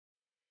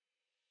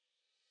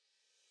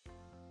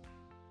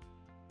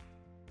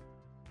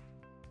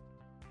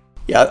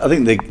Yeah, I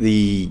think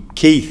the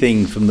key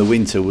thing from the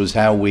winter was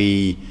how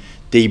we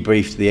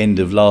debriefed the end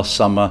of last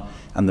summer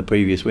and the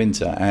previous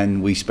winter,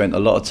 and we spent a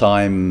lot of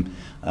time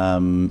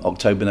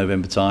October,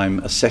 November time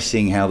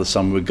assessing how the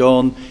summer had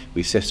gone.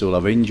 We assessed all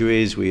our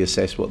injuries, we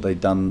assessed what they'd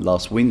done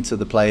last winter,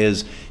 the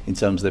players, in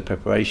terms of their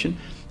preparation.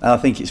 And I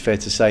think it's fair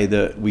to say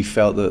that we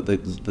felt that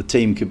the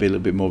team could be a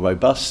little bit more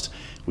robust.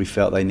 We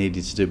felt they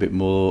needed to do a bit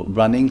more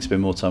running,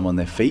 spend more time on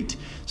their feet.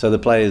 So the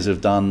players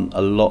have done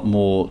a lot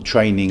more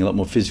training, a lot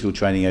more physical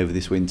training over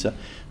this winter.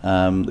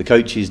 The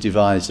coaches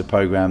devised a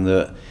programme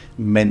that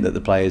meant that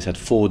the players had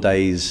 4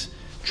 days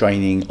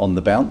training on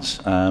the bounce,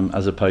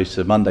 as opposed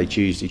to Monday,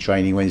 Tuesday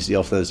training, Wednesday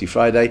off, Thursday,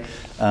 Friday.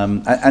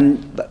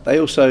 And they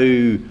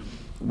also,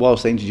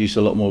 whilst they introduced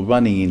a lot more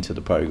running into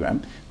the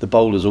programme, the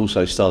bowlers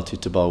also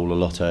started to bowl a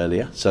lot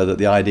earlier, so that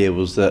the idea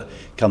was that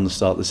come the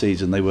start of the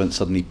season they weren't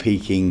suddenly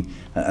peaking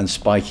and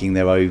spiking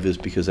their overs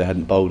because they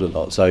hadn't bowled a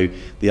lot. So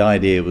the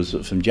idea was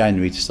that from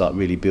January to start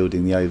really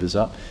building the overs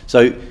up.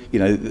 So, you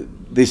know,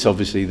 this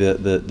obviously,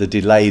 the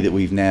delay that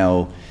we've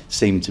now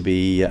seemed to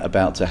be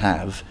about to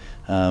have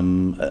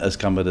has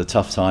come at a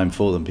tough time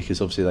for them,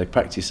 because obviously they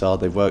practiced hard,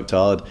 they've worked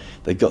hard,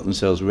 they got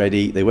themselves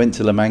ready. They went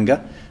to La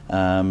Manga,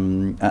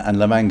 and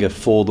La Manga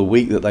for the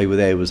week that they were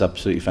there was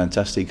absolutely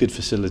fantastic. Good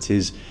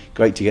facilities,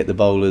 great to get the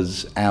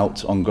bowlers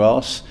out on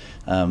grass.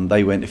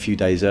 They went a few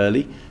days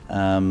early,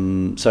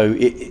 so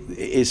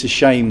it's a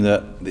shame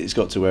that it's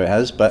got to where it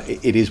has, but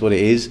it is what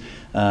it is.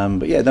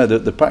 But yeah, no,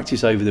 the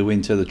practice over the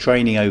winter, the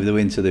training over the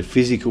winter, the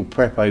physical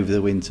prep over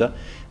the winter,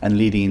 and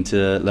leading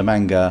into La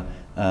Manga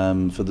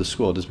for the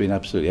squad has been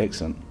absolutely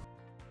excellent.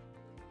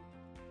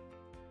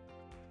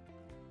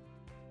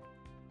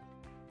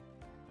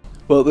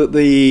 Well,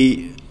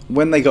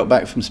 when they got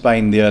back from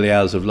Spain the early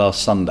hours of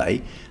last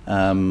Sunday,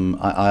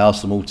 I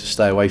asked them all to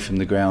stay away from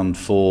the ground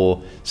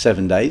for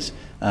 7 days,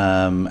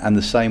 and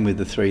the same with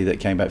the 3 that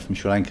came back from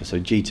Sri Lanka. So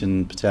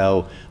Jeetan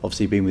Patel,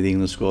 obviously been with the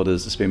England squad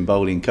as the spin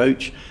bowling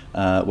coach,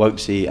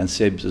 Woksy and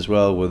Sibs as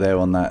well were there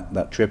on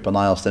that trip, and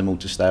I asked them all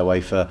to stay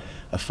away for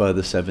a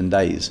further 7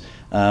 days.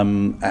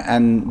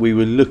 And we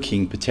were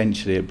looking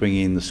potentially at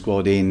bringing the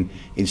squad in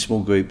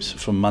small groups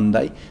from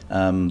Monday.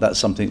 That's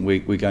something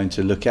we're going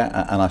to look at,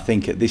 and I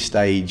think at this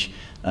stage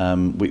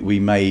we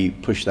may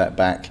push that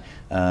back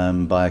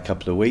by a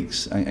couple of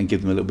weeks and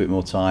give them a little bit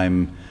more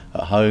time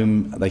at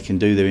home. They can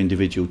do their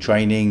individual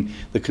training.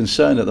 The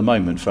concern at the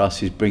moment for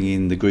us is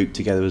bringing the group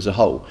together as a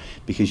whole,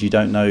 because you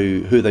don't know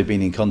who they've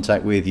been in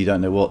contact with, you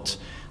don't know what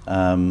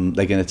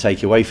they're going to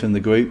take away from the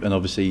group, and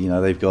obviously, you know,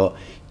 they've got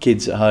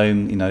kids at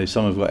home, you know,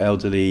 some have got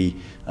elderly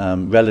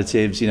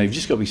relatives. You know, you've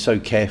just got to be so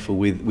careful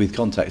with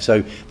contact.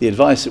 So the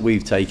advice that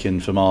we've taken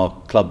from our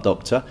club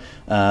doctor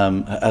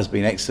has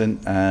been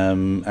excellent,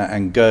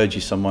 and Gurj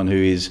is someone who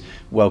is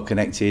well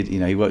connected. You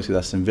know, he works with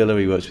Aston Villa,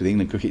 he works with the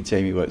England cricket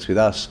team, he works with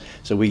us,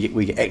 so we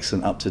get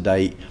excellent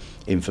up-to-date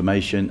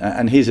information.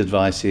 And his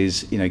advice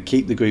is, you know,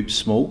 keep the group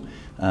small,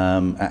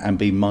 and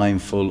be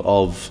mindful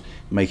of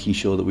making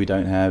sure that we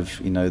don't have,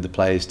 you know, the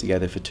players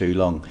together for too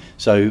long.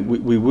 So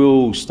we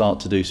will start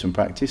to do some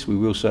practice. We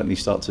will certainly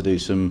start to do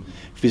some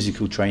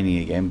physical training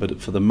again, but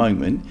for the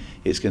moment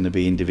it's going to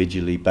be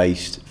individually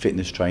based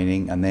fitness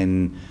training, and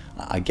then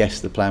I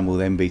guess the plan will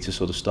then be to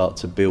sort of start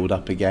to build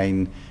up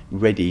again,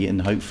 ready and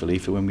hopefully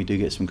for when we do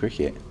get some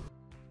cricket.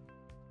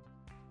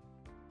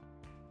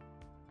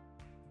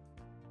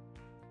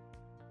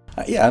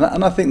 Yeah,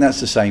 and I think that's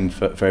the same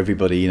for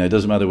everybody. You know, it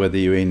doesn't matter whether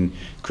you're in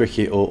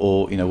cricket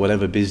or you know,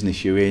 whatever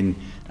business you're in.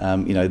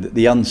 You know,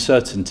 the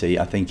uncertainty,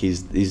 I think,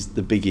 is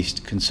the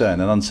biggest concern,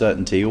 and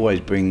uncertainty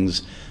always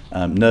brings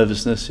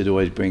nervousness. It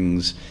always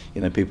brings,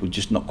 you know, people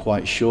just not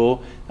quite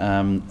sure.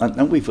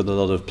 And we've got a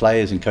lot of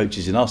players and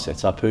coaches in our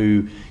setup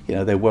who, you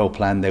know, they're well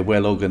planned, they're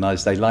well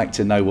organised, they like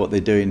to know what they're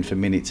doing from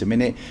minute to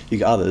minute. You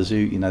got others who,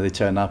 you know, they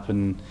turn up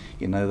and,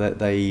 you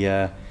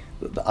know,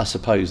 I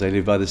suppose they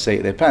live by the seat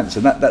of their pants,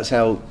 and that's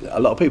how a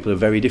lot of people are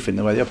very different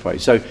in the way they operate.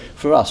 So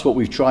for us, what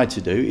we've tried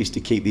to do is to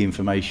keep the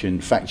information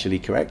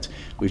factually correct.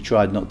 We've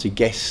tried not to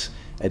guess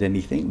at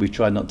anything. We've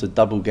tried not to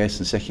double guess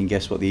and second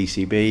guess what the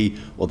ECB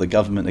or the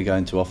government are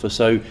going to offer.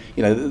 So,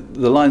 you know,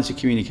 the lines of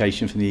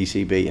communication from the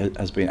ECB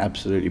has been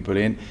absolutely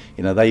brilliant.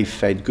 You know, they've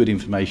fed good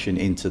information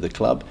into the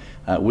club.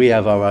 We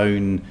have our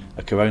own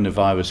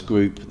coronavirus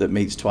group that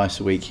meets twice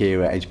a week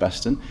here at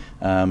Edgbaston,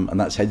 and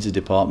that's heads of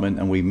department,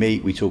 and we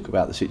meet, we talk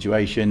about the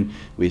situation,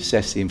 we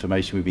assess the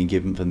information we've been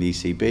given from the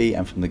ECB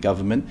and from the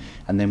government,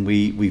 and then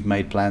we've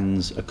made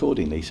plans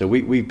accordingly. So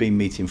we've been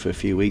meeting for a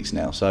few weeks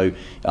now, so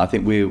I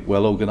think we're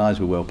well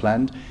organised, we're well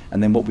planned,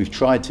 and then what we've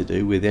tried to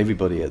do with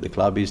everybody at the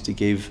club is to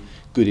give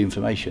good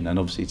information, and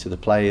obviously to the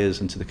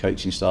players and to the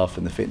coaching staff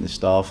and the fitness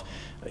staff.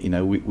 You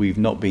know, we've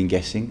not been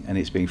guessing, and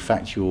it's been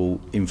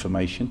factual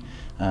information,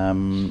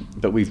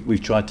 but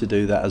we've tried to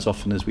do that as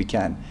often as we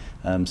can.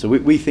 So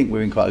we think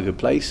we're in quite a good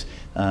place,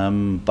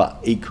 but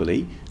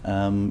equally,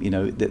 you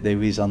know, that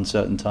there is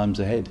uncertain times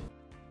ahead.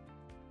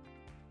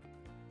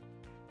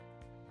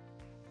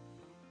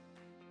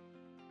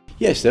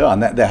 Yes, there are,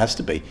 and that there has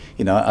to be.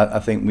 You know, I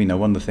think one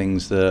of the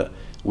things that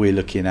we're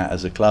looking at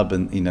as a club,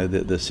 and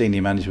the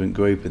senior management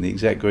group and the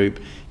exec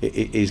group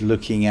is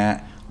looking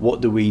at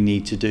what do we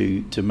need to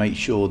do to make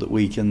sure that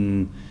we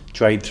can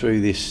trade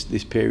through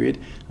this period.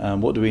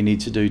 What do we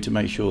need to do to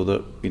make sure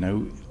that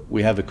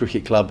we have a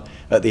cricket club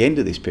at the end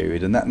of this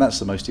period, and that's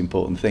the most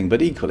important thing.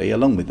 But equally,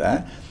 along with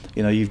that,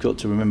 you've got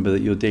to remember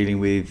that you're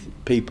dealing with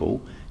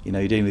people.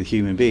 You're dealing with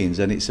human beings,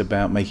 and it's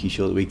about making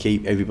sure that we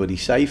keep everybody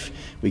safe,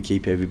 we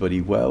keep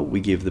everybody well, we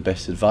give the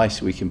best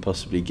advice we can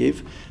possibly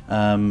give,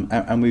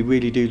 and we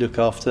really do look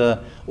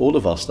after all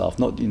of our staff,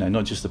 not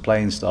just the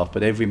playing staff,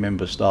 but every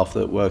member of staff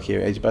that work here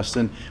at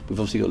Edgbaston. We've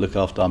obviously got to look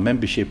after our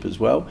membership as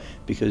well,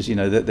 because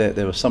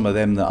there are some of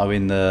them that are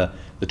in the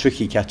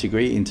tricky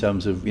category in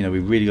terms of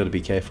we've really got to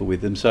be careful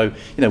with them. So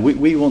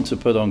we want to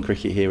put on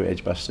cricket here at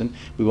Edgbaston.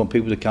 We want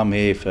people to come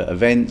here for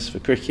events, for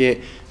cricket.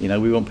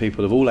 We want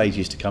people of all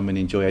ages to come and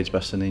enjoy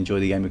Edgbaston and enjoy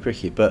the game of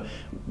cricket, but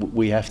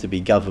we have to be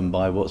governed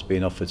by what's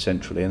being offered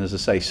centrally. And as I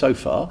say, so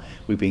far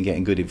we've been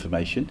getting good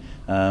information,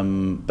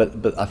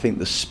 but I think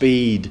the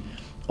speed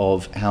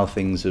of how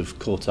things have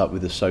caught up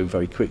with us so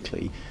very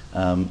quickly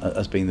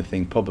has been the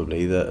thing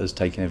probably that has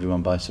taken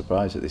everyone by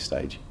surprise at this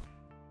stage.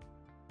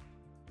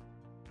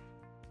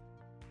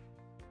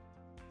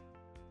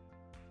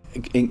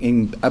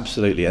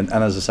 Absolutely, and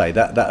as I say,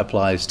 that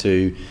applies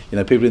to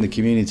people in the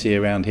community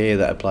around here,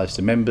 that applies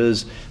to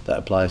members, that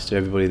applies to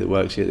everybody that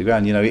works here at the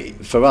ground.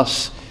 For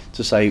us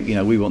to say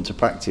we want to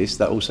practice,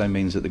 that also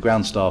means that the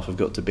ground staff have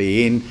got to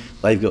be in,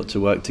 they've got to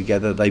work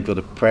together, they've got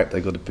to prep,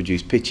 they've got to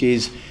produce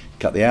pitches,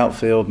 cut the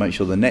outfield, make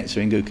sure the nets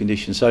are in good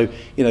condition. So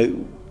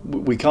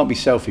we can't be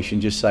selfish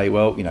and just say,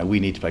 well, we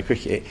need to play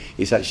cricket.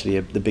 It's actually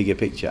the bigger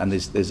picture, and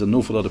there's an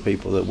awful lot of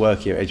people that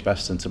work here at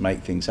Edgbaston to make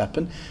things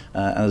happen.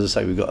 And as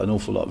I say, we've got an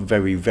awful lot of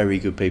very, very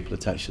good people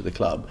attached to the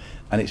club,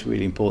 and it's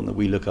really important that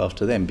we look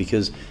after them,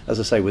 because, as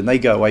I say, when they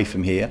go away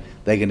from here,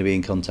 they're going to be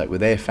in contact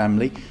with their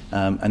family,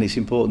 and it's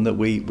important that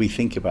we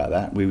think about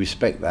that, we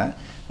respect that.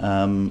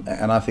 And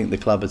I think the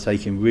club are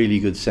taking really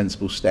good,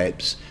 sensible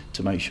steps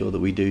to make sure that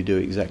we do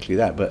exactly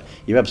that. But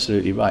you're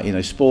absolutely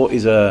right. Sport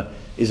is a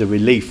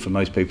relief for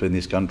most people in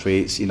this country.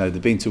 It's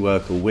they've been to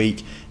work all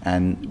week,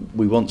 and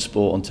we want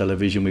sport on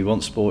television. We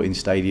want sport in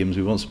stadiums.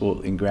 We want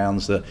sport in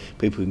grounds that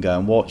people can go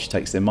and watch.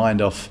 Takes their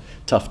mind off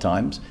tough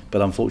times.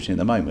 But unfortunately, at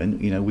the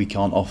moment, we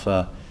can't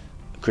offer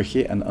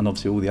cricket, and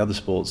obviously all the other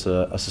sports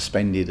are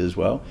suspended as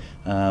well.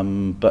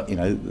 But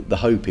the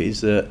hope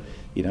is that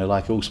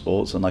like all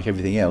sports and like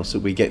everything else,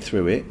 that we get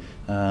through it,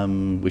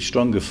 we're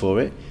stronger for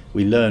it,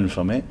 we learn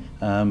from it,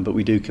 but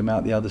we do come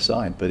out the other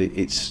side. But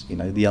it's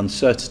the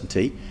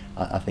uncertainty,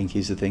 I think,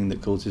 is the thing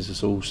that causes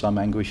us all some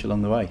anguish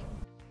along the way.